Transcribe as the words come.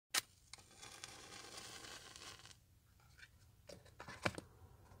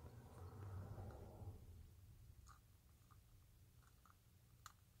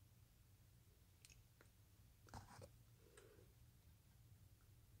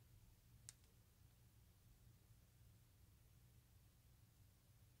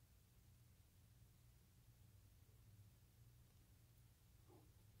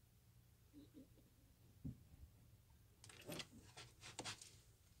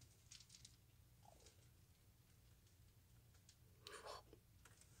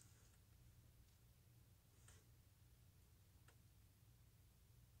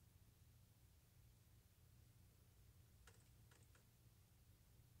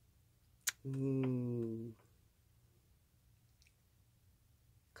Good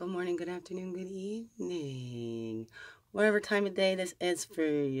morning, good afternoon, good evening. Whatever time of day this is for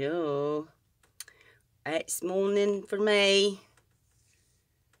you. It's morning for me.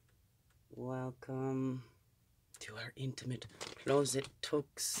 Welcome to our intimate closet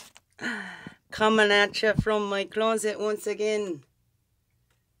talks. Coming at you from my closet once again,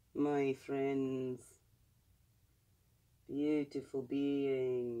 my friends. Beautiful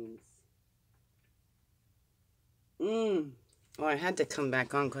beings. Oh, I had to come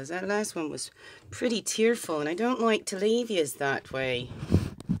back on because that last one was pretty tearful, and I don't like to leave yous that way.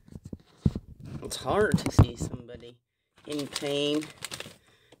 It's hard to see somebody in pain.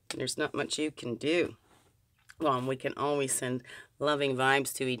 There's not much you can do. Well, we can always send loving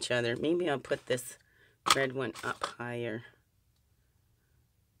vibes to each other. Maybe I'll put this red one up higher.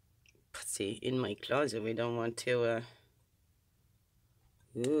 See, in my closet, we don't want to,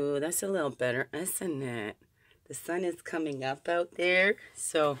 Ooh, that's a little better, isn't it? The sun is coming up out there,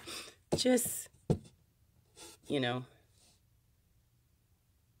 so just, you know,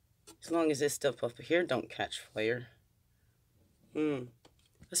 as long as this stuff up here don't catch fire.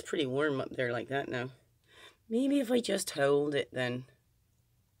 It's pretty warm up there like that now. Maybe if I just hold it then.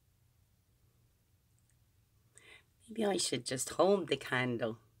 Maybe I should just hold the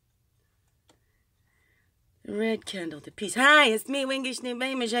candle. The red candle, the peace. Hi, it's me, Wingish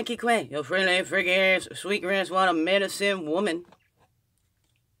Name Jackie Quay. Your friendly, freaky ass, sweetgrass, what a medicine woman.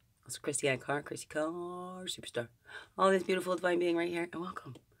 That's Christy Car, Christy Car, superstar. All this beautiful divine being right here. And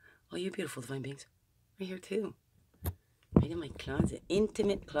welcome. All you beautiful divine beings. Right here too. Right in my closet.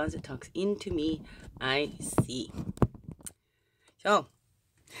 Intimate closet talks. Into me, I see. So,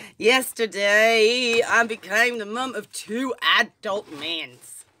 yesterday, I became the mum of 2 adult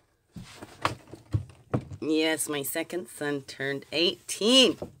mans. Yes, my second son turned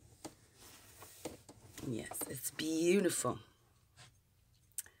 18. Yes, it's beautiful.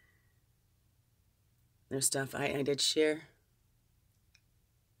 There's stuff I did share.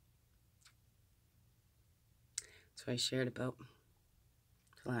 That's what I shared about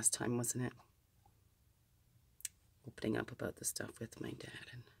the last time, wasn't it? Opening up about the stuff with my dad.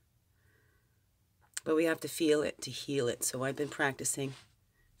 But we have to feel it to heal it. So I've been practicing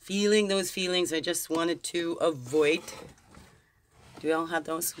feeling those feelings I just wanted to avoid. Do we all have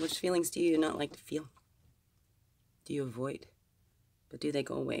those? Which feelings do you not like to feel? Do you avoid? But do they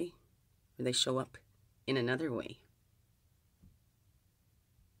go away? Or they show up in another way?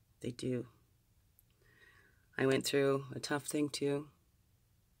 They do. I went through a tough thing too.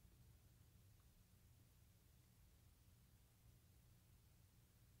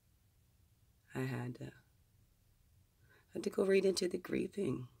 I had to go right into the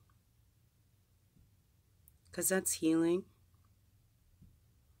grieving. Because that's healing.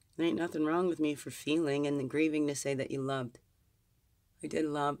 There ain't nothing wrong with me for feeling and the grieving to say that you loved. I did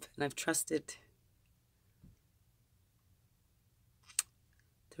love, and I've trusted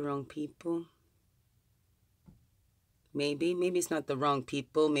the wrong people. Maybe it's not the wrong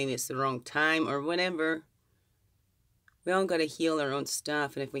people. Maybe it's the wrong time or whatever. We all got to heal our own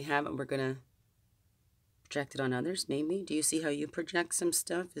stuff. And if we haven't, we're going to project it on others, maybe. Do you see how you project some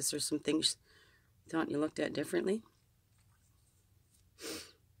stuff? Is there some things you thought you looked at differently?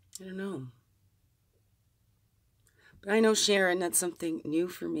 I don't know. But I know, Sharon, that's something new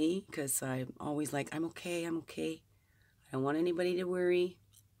for me because I'm always like, I'm okay. I don't want anybody to worry.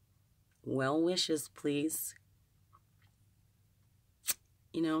 Well wishes, please.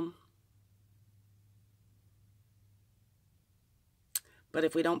 You know. But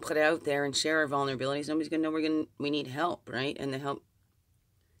if we don't put it out there and share our vulnerabilities, nobody's going to know we need help, right? And the help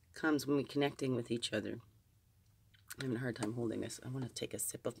comes when we're connecting with each other. I'm having a hard time holding this. I want to take a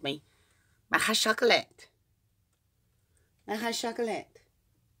sip of my hot chocolate. My hot chocolate.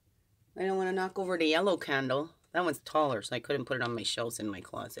 I don't want to knock over the yellow candle. That one's taller, so I couldn't put it on my shelves in my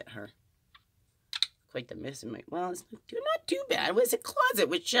closet. Quite the mess in my... Well, it's not too bad. It's a closet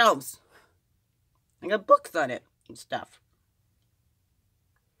with shelves. I got books on it and stuff.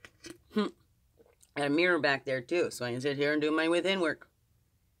 And a mirror back there, too, so I can sit here and do my within work.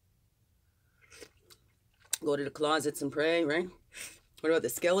 Go to the closets and pray, right? What about the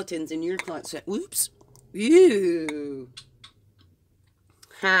skeletons in your closet? Whoops. Ew.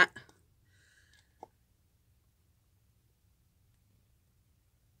 Ha.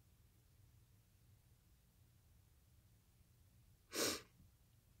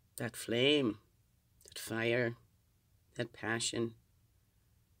 That flame, that fire, that passion.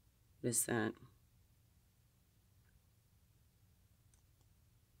 What is that?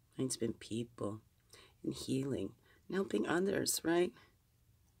 Mine's been people and healing and helping others, right?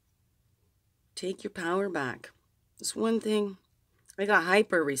 Take your power back. It's one thing. I got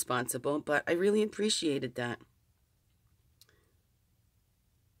hyper responsible, but I really appreciated that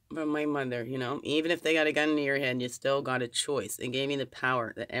from my mother, you know. Even if they got a gun to your head, you still got a choice. It gave me the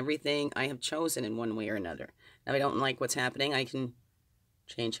power that everything I have chosen in one way or another. If I don't like what's happening, I can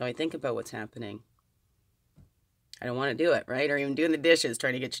change how I think about what's happening. I don't want to do it, right? Or even doing the dishes,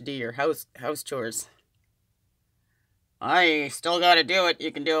 trying to get you to do your house chores. I still got to do it.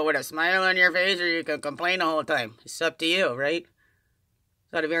 You can do it with a smile on your face, or you can complain the whole time. It's up to you, right?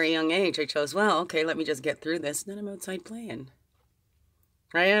 So at a very young age, I chose, well, okay, let me just get through this, and then I'm outside playing.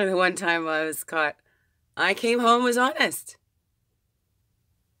 Right? The one time I was caught, I came home, was honest.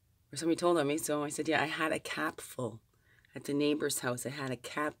 Or somebody told on me, so I said, yeah, I had a cap full. At the neighbor's house, I had a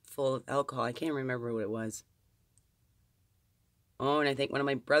cap full of alcohol. I can't remember what it was. Oh, and I think one of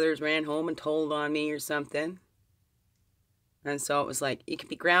my brothers ran home and told on me or something. And so it was like, you could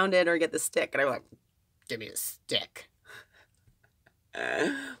be grounded or get the stick. And I was like, give me a stick.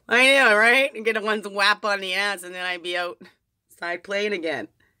 I know, right? And get a one whap on the ass, and then I'd be outside playing again.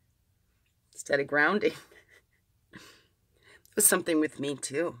 Instead of grounding. It was something with me,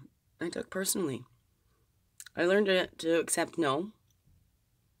 too. I took personally. I learned to accept no.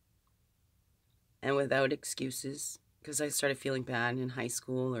 And without excuses. Because I started feeling bad in high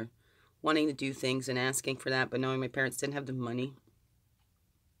school, or wanting to do things and asking for that, but knowing my parents didn't have the money.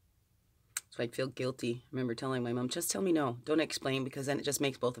 So I'd feel guilty. I remember telling my mom, just tell me no. Don't explain, because then it just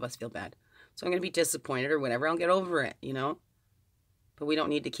makes both of us feel bad. So I'm going to be disappointed or whatever. I'll get over it, you know. But we don't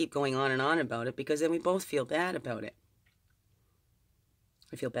need to keep going on and on about it, because then we both feel bad about it.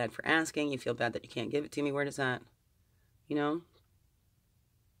 I feel bad for asking. You feel bad that you can't give it to me. Where does that, you know?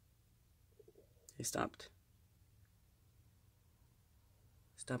 I stopped.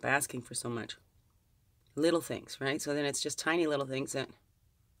 Stop asking for so much. Little things, right? So then it's just tiny little things that,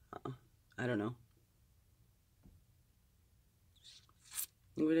 I don't know.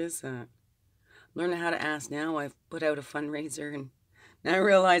 What is that? Learning how to ask now. I've put out a fundraiser, and now I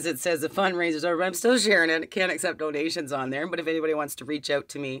realize it says the fundraisers are, but I'm still sharing it. I can't accept donations on there, but if anybody wants to reach out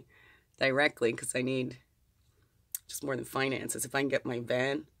to me directly, because I need just more than finances. If I can get my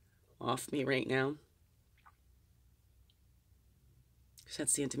van off me right now.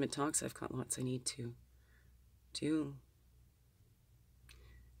 That's the intimate talks. I've got lots I need to do.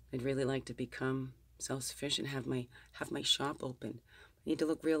 I'd really like to become self-sufficient, have my shop open. I need to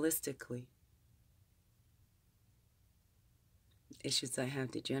look realistically. Issues I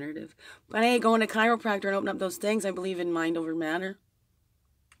have, degenerative. But I ain't going to chiropractor and open up those things. I believe in mind over matter.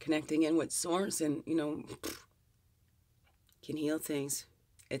 Connecting in with source, and, you know, can heal things.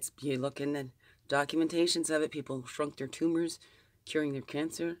 You look in the documentations of it, people shrunk their tumors, curing their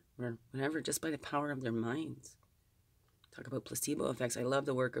cancer, or whatever, just by the power of their minds. Talk about placebo effects. I love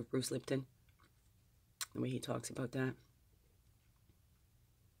the work of Bruce Lipton, the way he talks about that.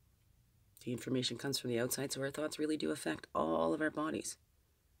 The information comes from the outside, so our thoughts really do affect all of our bodies.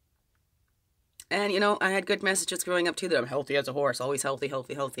 And, you know, I had good messages growing up, too, that I'm healthy as a horse, always healthy,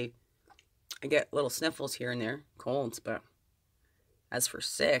 healthy, healthy. I get little sniffles here and there, colds, but as for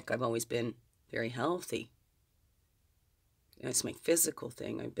sick, I've always been very healthy. It's my physical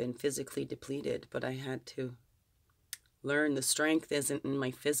thing. I've been physically depleted, but I had to learn the strength isn't in my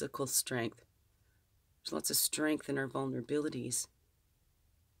physical strength. There's lots of strength in our vulnerabilities.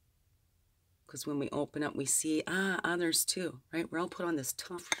 Because when we open up, we see, others too, right? We're all put on this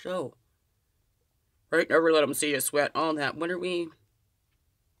tough show. Right? Never let them see you sweat, all that. What are we,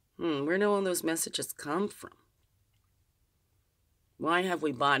 where do all those messages come from? Why have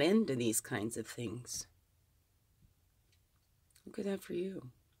we bought into these kinds of things? Look at that for you.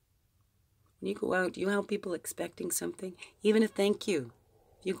 When you go out, do you help people expecting something? Even a thank you.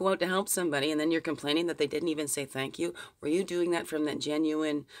 If you go out to help somebody and then you're complaining that they didn't even say thank you, were you doing that from that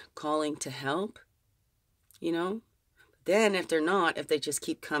genuine calling to help? You know? Then if they're not, if they just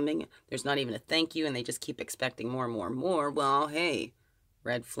keep coming, there's not even a thank you, and they just keep expecting more and more and more, well, hey,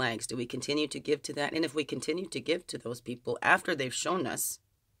 red flags. Do we continue to give to that? And if we continue to give to those people after they've shown us,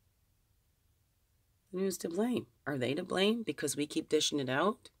 then who's to blame? Are they to blame because we keep dishing it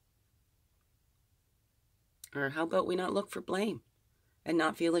out? Or how about we not look for blame and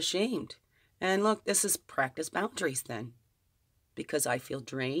not feel ashamed? And look, this is practice boundaries then. Because I feel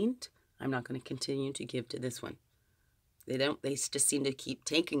drained, I'm not going to continue to give to this one. They just seem to keep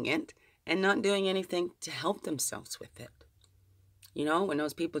taking it and not doing anything to help themselves with it. You know, when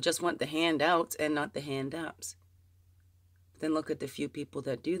those people just want the handouts and not the hand-ups. Then look at the few people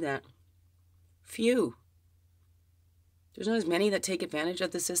that do that. Few. There's not as many that take advantage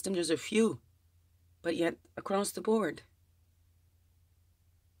of the system. There's a few. But yet, across the board.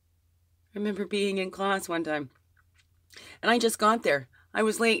 I remember being in class one time, and I just got there. I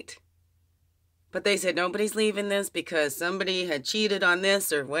was late. But they said, nobody's leaving this because somebody had cheated on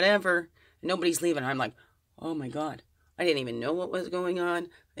this or whatever. Nobody's leaving. I'm like, oh my God. I didn't even know what was going on.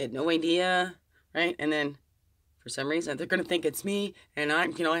 I had no idea, right? And then for some reason, they're going to think it's me. And I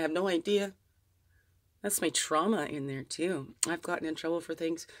have no idea. That's my trauma in there too. I've gotten in trouble for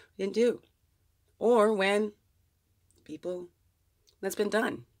things I didn't do. Or when people, that's been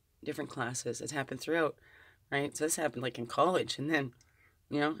done. Different classes. It's happened throughout, right? So this happened like in college. And then,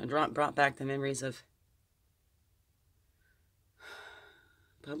 it brought back the memories of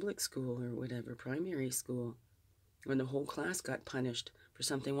public school or whatever, primary school, when the whole class got punished for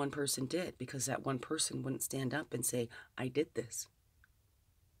something one person did because that one person wouldn't stand up and say, I did this.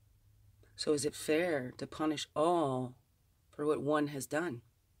 So is it fair to punish all for what one has done?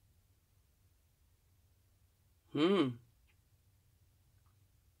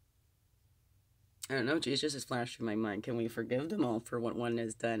 I don't know, Jesus has flashed through my mind. Can we forgive them all for what one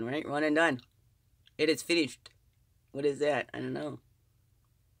has done, right? One and done. It is finished. What is that? I don't know.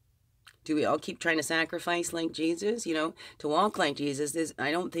 Do we all keep trying to sacrifice like Jesus? To walk like Jesus,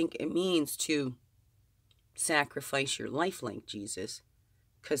 I don't think it means to sacrifice your life like Jesus,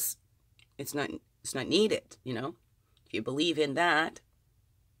 because it's not needed, If you believe in that,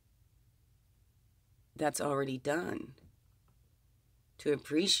 that's already done. To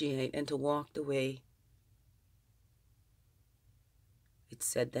appreciate and to walk the way it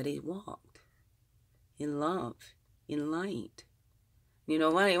said that he walked, in love, in light. You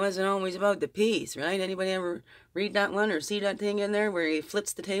know what? It wasn't always about the peace, right? Anybody ever read that one or see that thing in there where he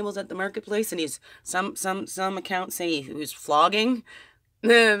flips the tables at the marketplace and he's some accounts say he was flogging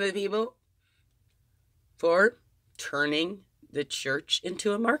the people for turning the church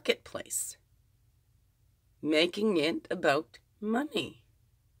into a marketplace, making it about money.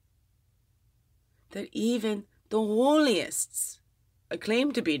 That even the holiest, I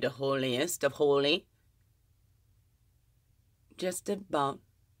claim to be the holiest of holy, just about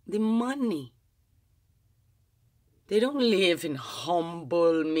the money. They don't live in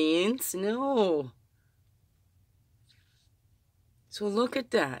humble means, no. So look at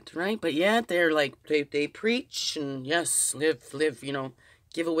that, right? But yet they're like, they preach and yes, live,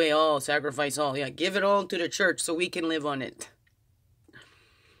 give away all, sacrifice all. Yeah, give it all to the church so we can live on it.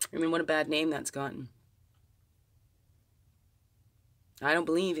 I mean, what a bad name that's gotten. I don't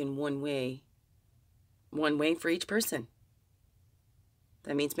believe in one way for each person.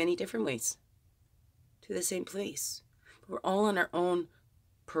 That means many different ways to the same place. But we're all on our own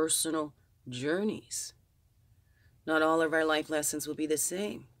personal journeys. Not all of our life lessons will be the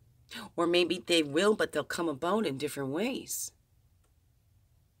same. Or maybe they will, but they'll come about in different ways.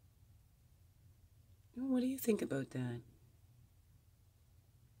 What do you think about that?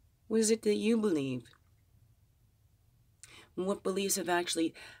 What is it that you believe? What beliefs have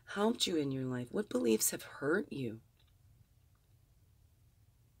actually helped you in your life? What beliefs have hurt you?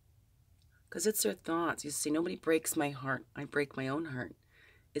 Because it's their thoughts. You see, nobody breaks my heart. I break my own heart.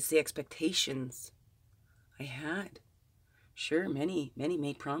 It's the expectations I had. Sure, many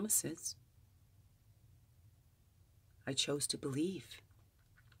made promises. I chose to believe.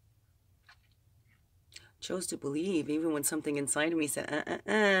 Chose to believe even when something inside of me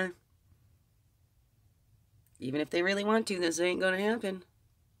said, Even if they really want to, this ain't going to happen.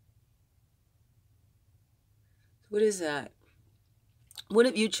 What is that? What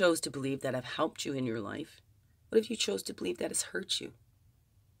if you chose to believe that have helped you in your life? What if you chose to believe that has hurt you?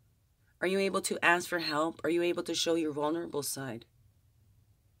 Are you able to ask for help? Are you able to show your vulnerable side?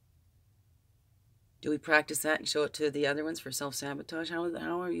 Do we practice that and show it to the other ones for self-sabotage?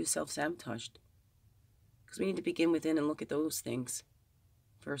 How are you self-sabotaged? Because we need to begin within and look at those things,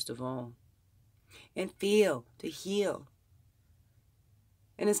 first of all. And feel, to heal.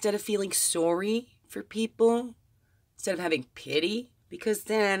 And instead of feeling sorry for people, instead of having pity, because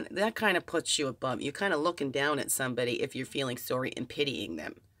then that kind of puts you above. You're kind of looking down at somebody if you're feeling sorry and pitying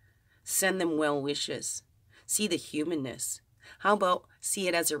them. Send them well wishes. See the humanness. How about see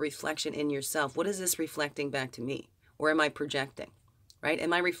it as a reflection in yourself? What is this reflecting back to me? Or am I projecting? Right?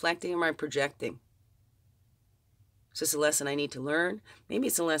 Am I reflecting or am I projecting? Is this a lesson I need to learn? Maybe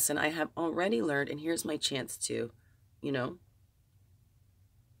it's a lesson I have already learned, and here's my chance to,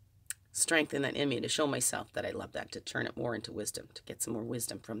 strengthen that in me, to show myself that I love that, to turn it more into wisdom, to get some more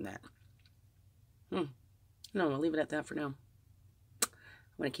wisdom from that. No, I'll leave it at that for now. I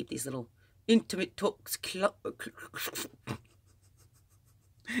want to keep these little intimate talks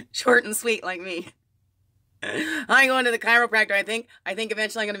short and sweet like me. I'm going to the chiropractor, I think. I think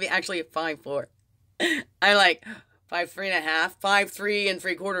eventually I'm going to be actually at 5'4". I'm like 5'3.5", 5'3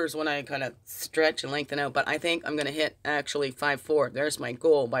 3/4" when I kind of stretch and lengthen out. But I think I'm going to hit actually 5'4". There's my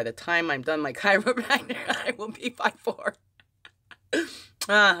goal. By the time I'm done my chiropractor, I will be 5'4".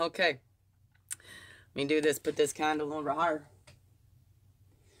 Okay. Let me do this. Put this candle over her.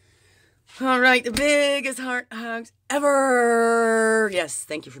 All right, the biggest heart hugs ever. Yes,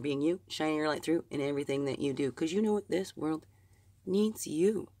 thank you for being you, shining your light through in everything that you do. Because you know what? This world needs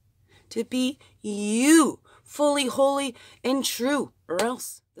you. To be you, fully, holy, and true. Or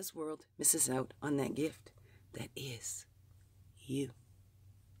else this world misses out on that gift that is you.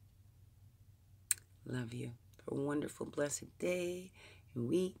 Love you. For a wonderful, blessed day and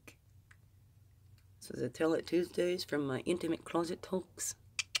week. This was a Tell It Tuesdays from my Intimate Closet Talks.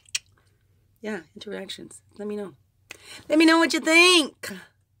 Yeah, interactions. Let me know. Let me know what you think.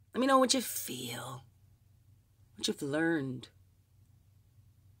 Let me know what you feel. What you've learned.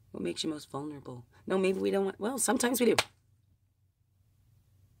 What makes you most vulnerable? No, maybe we don't want... Well, sometimes we do.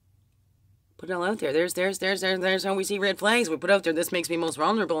 Put it all out there. There's how we see red flags. We put out there, this makes me most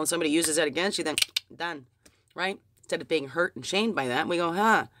vulnerable, and somebody uses that against you, then done. Right? Instead of being hurt and shamed by that, we go,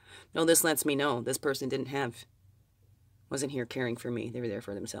 no, this lets me know this person wasn't here caring for me. They were there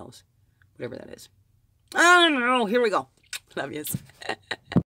for themselves. Whatever that is. I don't know. Here we go. Love yous.